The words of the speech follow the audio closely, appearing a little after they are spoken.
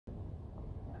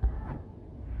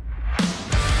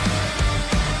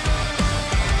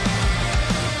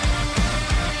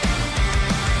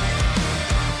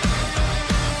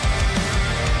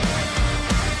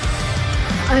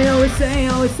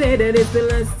always say that it's the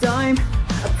last time.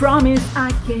 I promise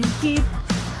I can keep.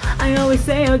 I always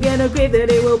say I'll get a grip,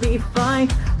 that it will be fine.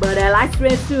 But I like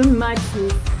stress to my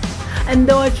truth. And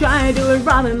though I try to do it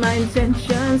right in my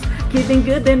intentions, keeping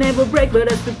good they never break,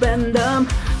 but I stupend them.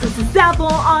 Cause the devil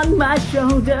on my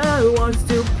shoulder wants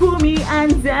to pull me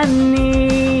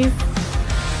underneath.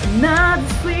 Another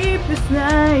sleepless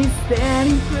night,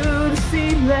 standing through the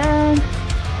ceiling.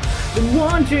 Been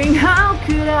wondering how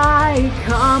could I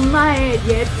calm my head,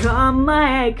 yet calm my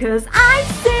head. Cause I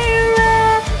see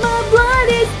red, my blood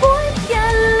is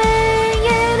boiling,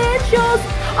 and it shows.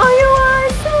 All you are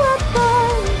is so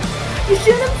fun. You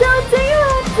shouldn't tell till you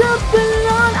end up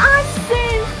alone. I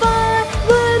see fire,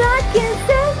 but I can't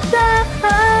take the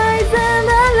highs and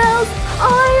the lows.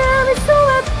 All I am is so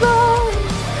fun.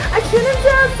 I shouldn't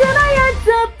tell till I end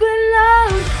up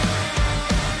alone.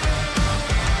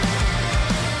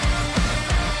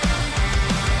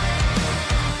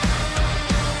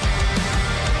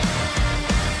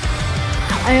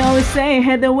 I always say I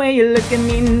hate the way you look at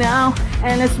me now,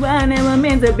 and I swear I never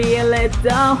meant to be a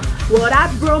letdown. What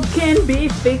I broke can be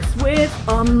fixed with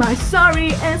all my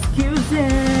sorry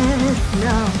excuses.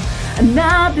 Now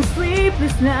another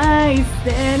sleepless night,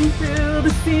 standing through the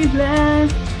ceiling.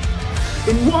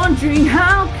 Been wondering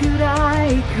how could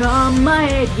I calm my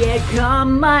head, yeah,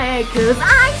 calm my head. Cause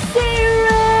I see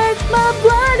red, my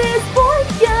blood is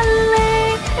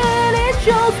boiling, and it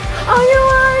shows. All you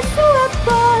are is so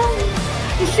fun.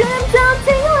 You shouldn't tell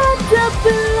till you end up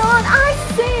alone. I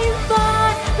see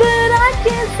fire, but I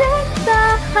can't take the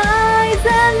highs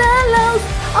and the lows.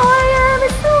 All I am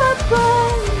is so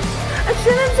fun. I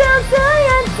shouldn't tell till I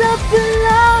end up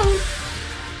alone.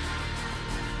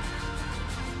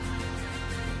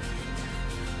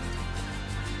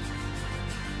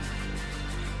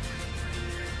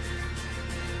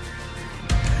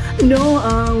 No,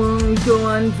 I won't go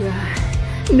under.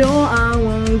 No, I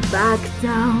won't back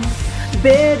down.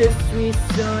 Bittersweet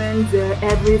surrender,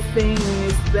 everything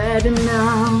is better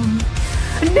now.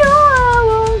 No, I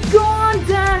won't go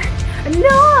under. No,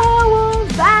 I won't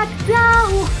back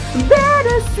down.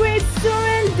 Bittersweet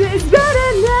surrender is better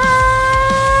now.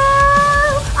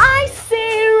 I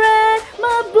see red,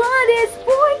 my blood is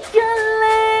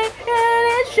boiling, and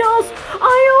it shows.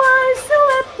 All you are is a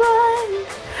weapon.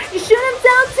 You shouldn't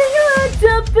doubt till you end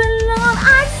up alone.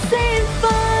 I see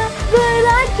fire, but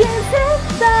I can't.